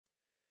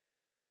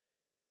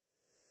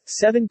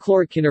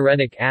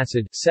7-chlorokynurenic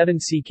acid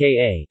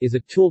 7-CKA is a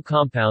tool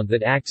compound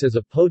that acts as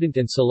a potent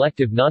and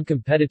selective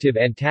non-competitive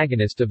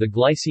antagonist of the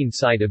glycine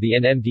site of the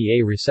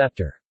NMDA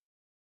receptor.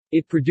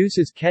 It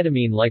produces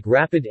ketamine-like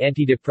rapid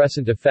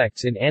antidepressant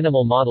effects in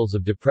animal models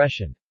of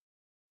depression.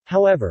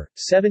 However,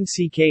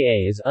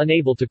 7-CKA is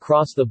unable to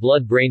cross the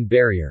blood-brain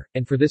barrier,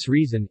 and for this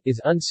reason,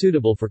 is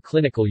unsuitable for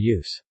clinical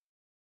use.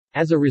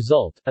 As a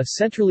result, a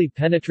centrally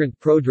penetrant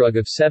prodrug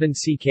of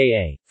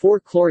 7-CKA,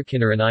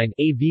 4-chlorokinurenine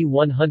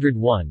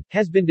 (AB101),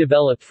 has been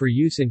developed for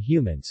use in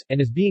humans, and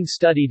is being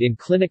studied in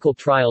clinical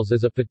trials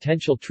as a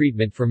potential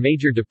treatment for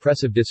major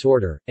depressive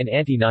disorder, and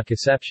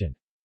anti-nociception.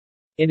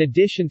 In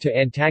addition to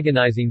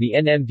antagonizing the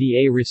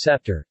NMDA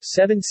receptor,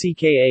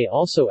 7-CKA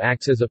also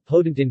acts as a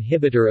potent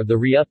inhibitor of the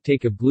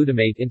reuptake of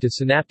glutamate into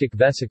synaptic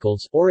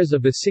vesicles, or as a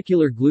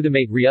vesicular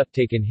glutamate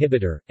reuptake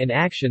inhibitor, an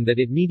action that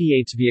it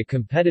mediates via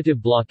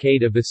competitive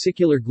blockade of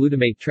vesicular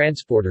glutamate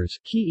transporters,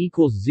 Ki =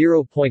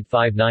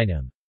 0.59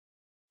 m.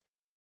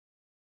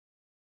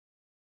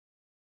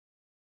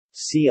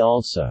 See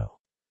also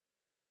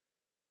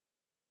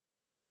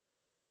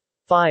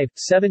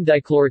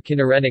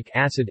 5,7-dichlorokynurenic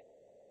acid,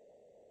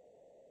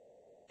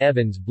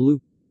 Evans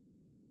blue,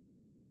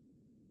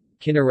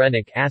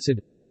 kynurenic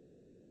acid,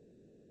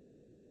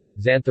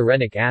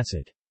 xanthorenic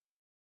acid.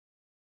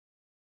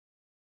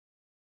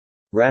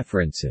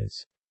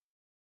 References